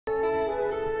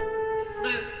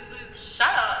Shut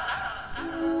up.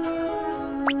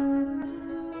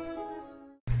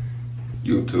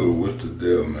 YouTube, what's the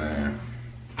deal, man?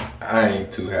 I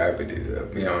ain't too happy to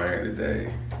be on here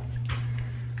today.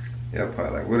 Y'all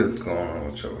probably like, what is going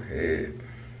on with your head?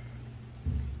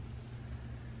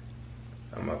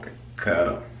 I'm about to cut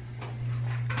them.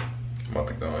 I'm about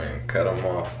to go in and cut them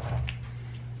off.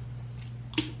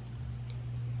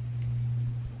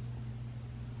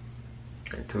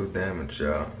 They too damaged,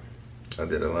 y'all. I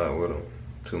did a lot with them.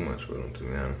 Too much with them, to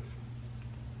be honest.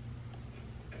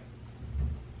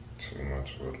 Too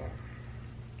much with them.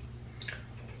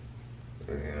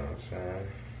 But, you know what I'm saying?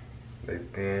 They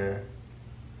thin.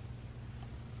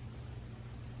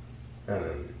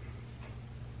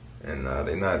 And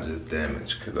they not just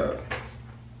damaged cause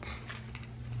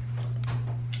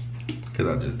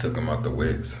I just took them out the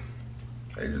wigs.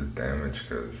 They just damaged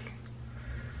cause,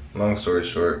 long story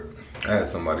short, I had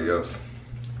somebody else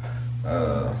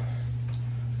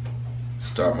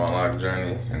start my lock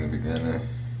journey in the beginning,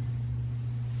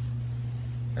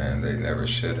 and they never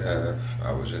should have.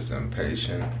 I was just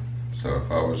impatient. So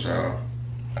if I was y'all,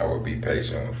 I would be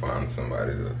patient and find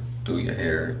somebody to do your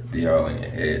hair, be all in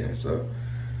your head and stuff.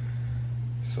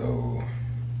 So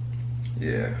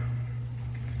yeah,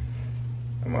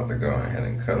 I'm about to go ahead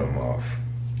and cut them off.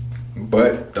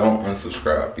 But don't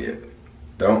unsubscribe yet.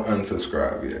 Don't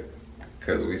unsubscribe yet,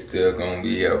 cause we still gonna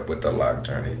be up with the lock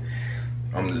journey.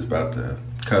 I'm just about to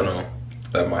cut them,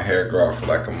 let my hair grow for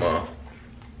like a month.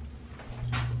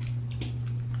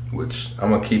 Which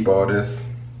I'm gonna keep all this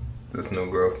new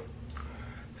growth.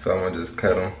 So I'm gonna just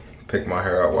cut them, pick my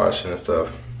hair out, washing and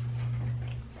stuff,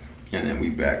 and then we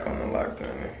back on the lock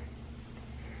journey.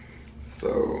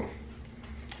 So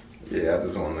yeah, I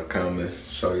just want to come and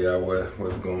show y'all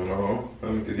what's going on.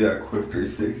 Let me give y'all a quick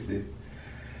 360.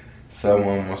 Some of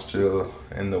them are still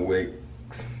in the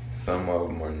wicks, some of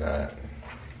them are not.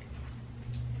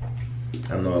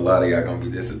 I know a lot of y'all gonna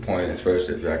be disappointed,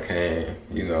 especially if y'all came,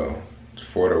 you know,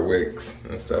 for the wicks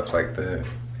and stuff like that.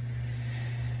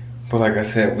 But like I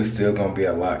said, we still gonna be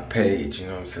a lock page, you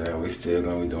know what I'm saying? We still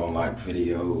gonna be doing lock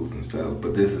videos and stuff,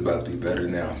 but this is about to be better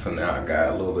now. So now I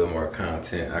got a little bit more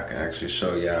content. I can actually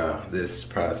show y'all this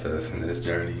process and this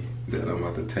journey that I'm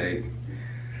about to take.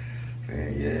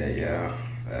 And yeah, y'all,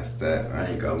 that's that. I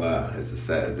ain't gonna lie, it's a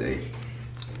Saturday.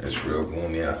 It's real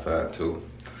gloomy outside too.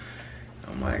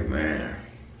 I'm like, man,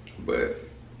 but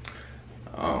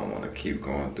I don't wanna keep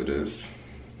going through this.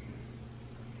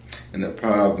 And the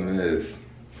problem is,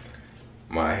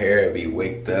 my hair be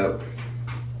wicked up,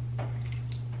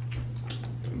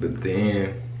 but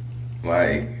then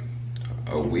like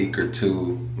a week or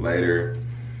two later,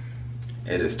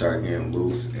 it'll start getting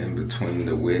loose in between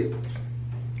the wicks.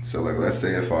 So like, let's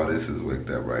say if all this is wicked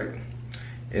up, right?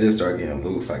 It'll start getting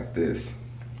loose like this,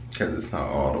 cause it's not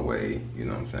all the way, you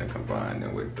know what I'm saying, combined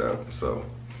and wicked up. So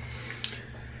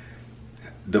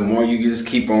the more you just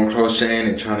keep on crocheting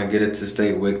and trying to get it to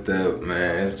stay wicked up,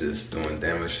 man, it's just doing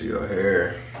damage to your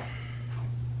hair.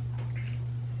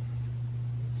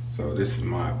 So this is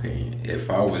my opinion. If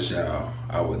I was y'all,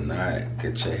 I would not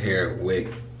get your hair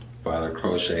wicked by the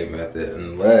crochet method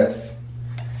unless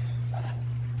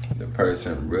the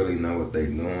person really know what they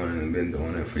doing and been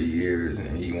doing it for years,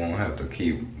 and you won't have to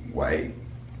keep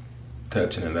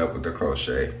touching it up with the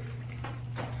crochet.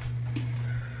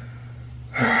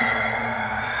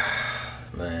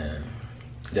 Man,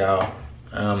 y'all,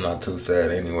 I'm not too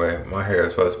sad anyway. My hair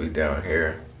is supposed to be down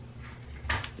here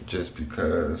just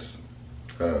because,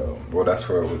 well, that's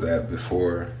where it was at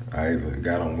before I even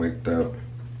got them wicked up.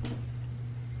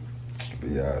 But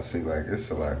y'all see, like, it's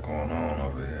a lot going on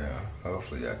over here.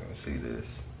 Hopefully y'all can see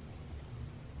this.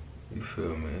 You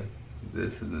feel me?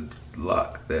 This is the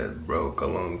lock that broke a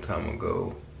long time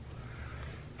ago.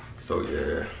 So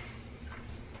yeah,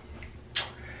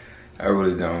 I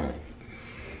really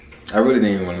didn't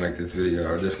even want to make this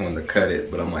video. I just wanted to cut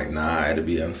it, but I'm like, nah, it'd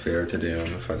be unfair to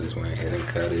them if I just went ahead and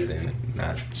cut it and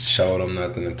not showed them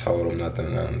nothing and told them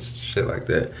nothing, shit like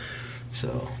that.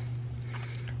 So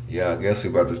yeah, I guess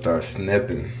we about to start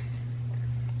snipping,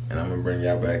 and I'm gonna bring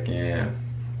y'all back in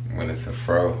when it's a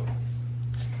fro.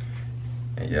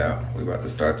 And yeah, we about to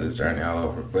start this journey all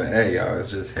over. But hey, y'all, it's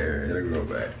just hair. It'll grow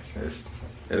back.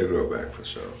 It'll grow back for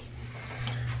sure.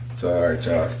 So all right,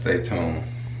 y'all, stay tuned.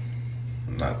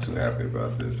 I'm not too happy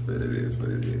about this, but it is what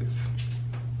it is.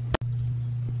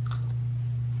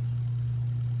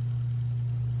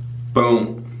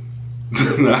 Boom.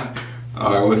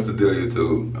 All right, what's the deal,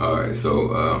 YouTube? All right, so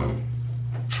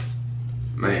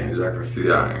man, as y'all can see,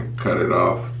 I ain't cut it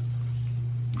off.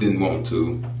 Didn't want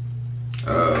to.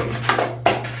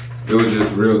 It was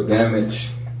just real damage.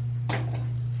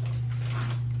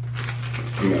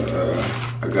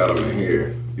 I got them in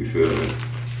here, you feel me?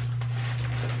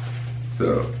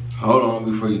 So, hold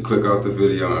on before you click off the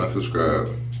video and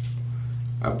unsubscribe.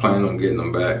 I plan on getting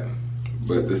them back,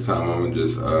 but this time I'm gonna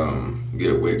just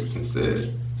get Wicks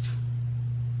instead.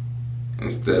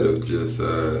 Instead of just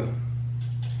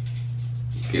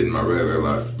getting my regular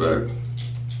locks back.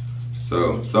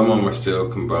 So some of them are still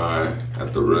combined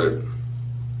at the root.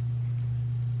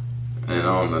 And I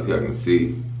don't know if y'all can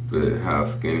see, but how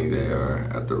skinny they are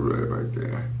at the root right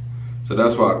there. So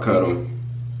that's why I cut them.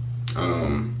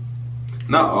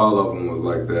 Not all of them was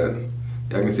like that.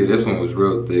 Y'all can see this one was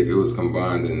real thick. It was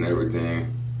combined and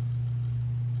everything.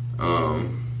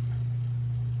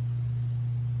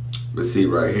 But see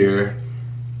right here,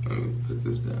 let me put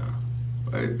this down.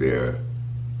 Right there,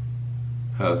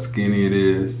 how skinny it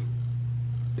is.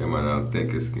 You might not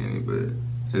think it's skinny, but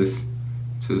it's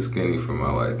too skinny for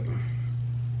my liking.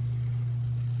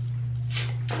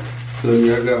 So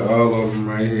yeah, I got all of them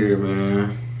right here,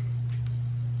 man.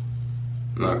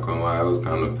 Not gonna lie, it was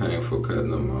kind of painful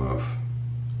cutting them off.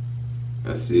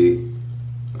 I see,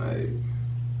 like,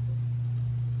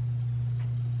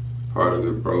 part of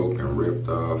it broke and ripped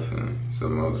off and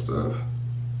some more stuff.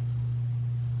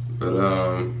 But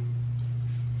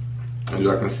as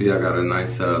y'all can see, I got a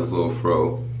nice size little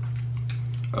fro.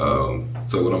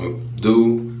 So what I'm gonna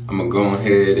do, I'm gonna go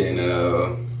ahead and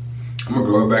I'm gonna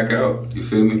grow it back out, you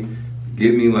feel me?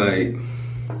 Give me like,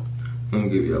 let me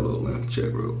give you a little length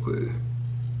check real quick.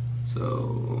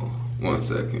 So, 1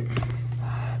 second.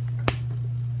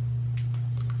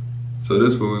 So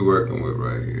this is what we're working with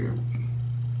right here.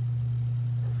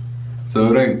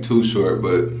 So it ain't too short,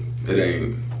 but it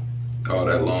ain't all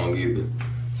that long either.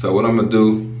 So what I'm gonna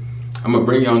do, I'm gonna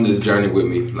bring you on this journey with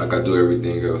me like I do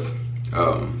everything else.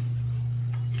 I'm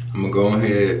gonna go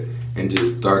ahead and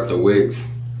just start the wicks.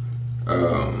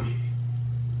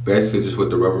 Basically just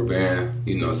with the rubber band,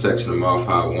 you know, section them off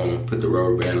how I want them, put the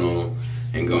rubber band on,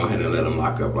 and go ahead and let them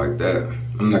lock up like that.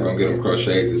 I'm not gonna get them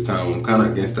crocheted this time. I'm kind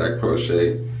of against that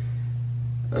crochet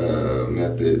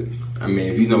method. I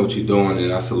mean, if you know what you're doing,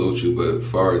 then I salute you, but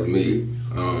as far as me,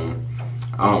 I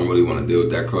don't really want to deal with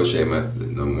that crochet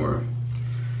method no more.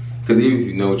 Because even if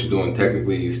you know what you're doing,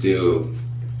 technically you still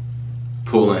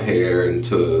pulling hair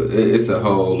into, it's a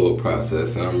whole little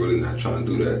process, and I'm really not trying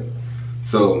to do that.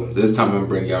 So this time I'm gonna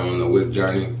bring y'all on the wick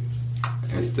journey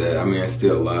instead. I mean, it's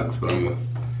still locks, but I'm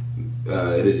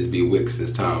gonna, it'll just be wicks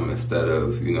this time instead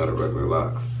of, you know, the regular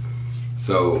locks.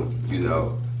 So, you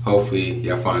know, hopefully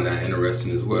y'all find that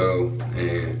interesting as well,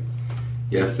 and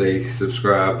y'all stay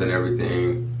subscribed and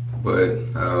everything. But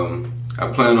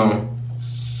I plan on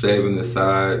shaving the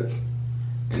sides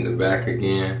and the back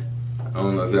again. I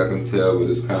don't know if y'all can tell, but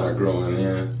it's kind of growing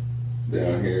in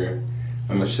down here.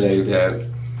 I'm gonna shave that,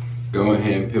 go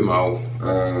ahead and put my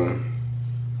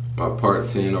my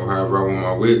parts in, or however I want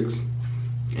my wigs.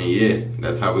 And yeah,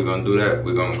 that's how we're gonna do that.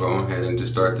 We're gonna go ahead and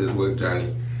just start this wig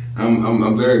journey.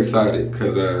 I'm very excited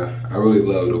because I really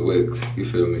love the wigs, you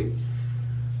feel me?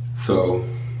 So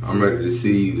I'm ready to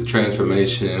see the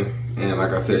transformation, and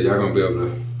like I said, y'all gonna be able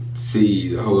to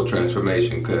see the whole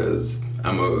transformation because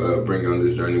I'm gonna bring you on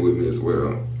this journey with me as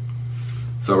well.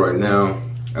 So right now,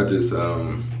 I just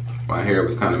my hair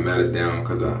was kind of matted down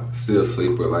because I still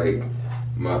sleep with like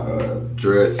my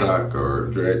dread sock or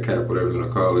dread cap, whatever you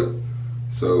wanna call it.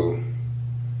 So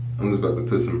I'm just about to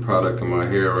put some product in my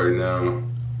hair right now,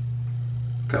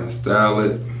 kind of style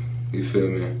it, you feel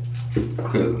me?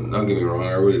 Because don't get me wrong,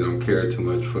 I really don't care too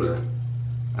much for the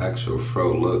actual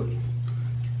fro look,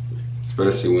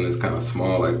 especially when it's kind of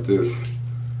small like this.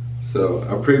 So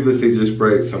I previously just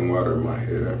sprayed some water in my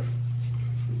hair.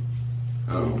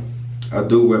 I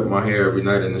do wet my hair every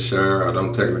night in the shower. I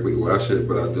don't technically wash it,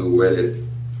 but I do wet it.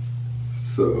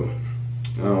 So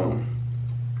I'm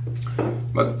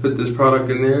about to put this product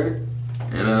in there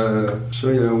and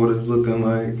show y'all what it's looking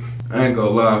like. I ain't gonna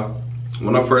lie,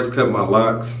 when I first cut my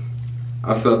locks,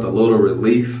 I felt a little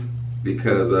relief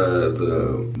because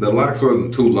the locks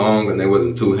wasn't too long and they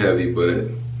wasn't too heavy, but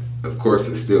of course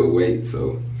it's still weight.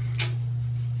 So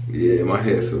yeah, my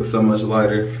head feels so much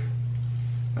lighter.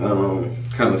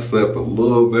 Kind of slept a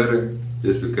little better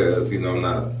just because, you know, I'm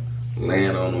not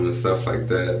laying on them and stuff like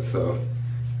that. So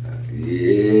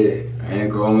yeah, I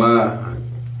ain't gonna lie,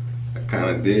 I kind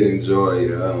of did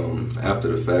enjoy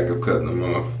after the fact of cutting them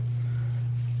off.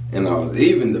 And I was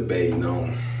even debating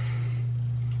on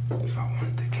if I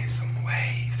wanted to get some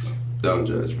waves. Don't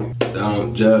judge me.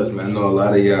 Don't judge me. I know a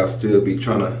lot of y'all still be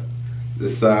trying to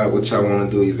decide what y'all want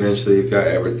to do eventually if y'all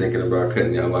ever thinking about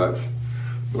cutting your locks.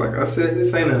 But like I said,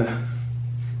 this ain't a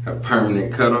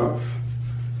permanent cutoff.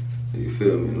 You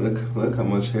feel me? Look how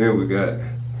much hair we got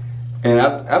And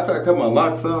after I cut my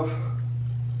locks off,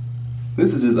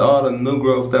 this is just all the new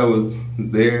growth that was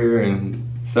there and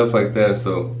stuff like that.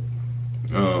 So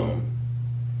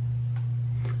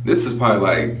this is probably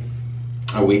like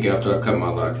a week after I cut my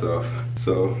locks off.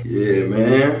 So yeah,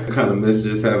 man, I kind of miss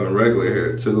just having regular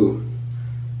hair too.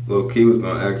 Low key was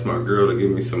gonna ask my girl to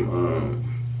give me some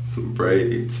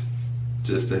braids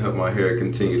just to help my hair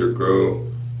continue to grow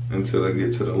until I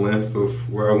get to the length of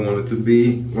where I want it to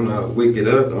be when I wick it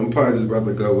up. I'm probably just about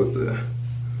to go with the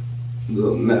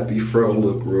little nappy fro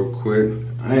look real quick.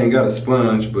 I ain't got a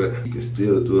sponge, but you can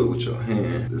still do it with your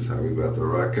hand. This is how we about to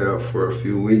rock out for a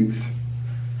few weeks.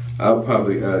 I'll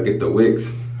probably get the wicks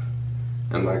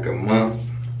in like a month.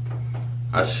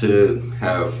 I should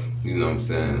have, you know what I'm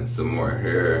saying, some more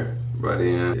hair by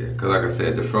then. Yeah, cause like I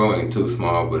said, the fro ain't too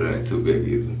small, but it ain't too big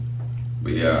either.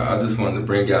 But yeah, I just wanted to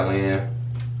bring y'all in,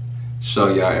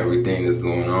 show y'all everything that's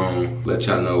going on, let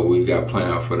y'all know what we got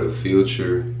planned for the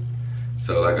future.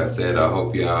 So like I said, I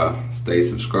hope y'all stay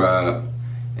subscribed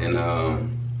and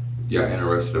y'all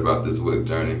interested about this wig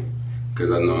journey,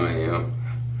 cause I know I am.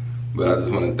 But I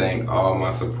just want to thank all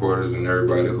my supporters and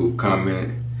everybody who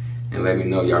comment and let me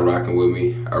know y'all rocking with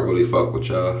me. I really fuck with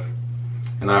y'all,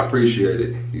 and I appreciate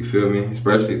it. You feel me?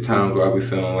 Especially times where I be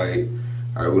feeling like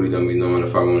I really don't be knowing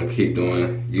if I want to keep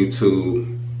doing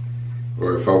YouTube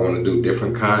or if I want to do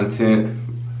different content.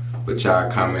 But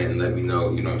y'all comment and let me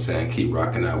know, you know what I'm saying? Keep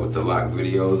rocking out with the lock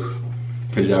videos,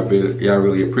 cause y'all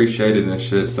really appreciate it and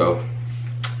shit. So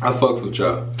I fucks with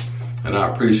y'all and I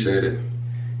appreciate it.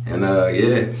 And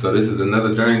yeah, so this is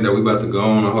another journey that we about to go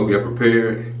on. I hope y'all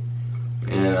prepared.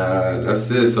 And that's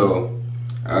it. So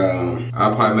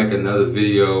I'll probably make another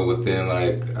video within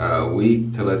like a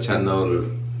week to let y'all know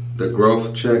the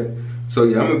growth check. So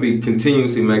yeah, I'm gonna be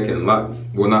continuously making not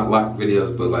lock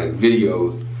videos, but like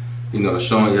videos, you know,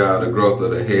 showing y'all the growth of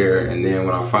the hair. And then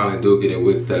when I finally do get it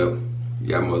wicked up,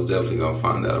 y'all most definitely gonna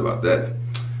find out about that.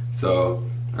 So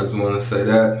I just wanna say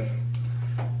that.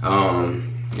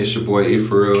 It's your boy E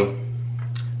For Real.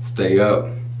 Stay up,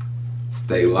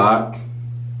 stay locked.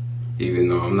 Even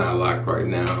though I'm not locked right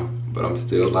now, but I'm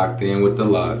still locked in with the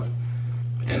locks.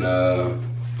 And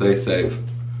stay safe.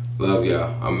 Love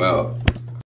y'all. I'm out.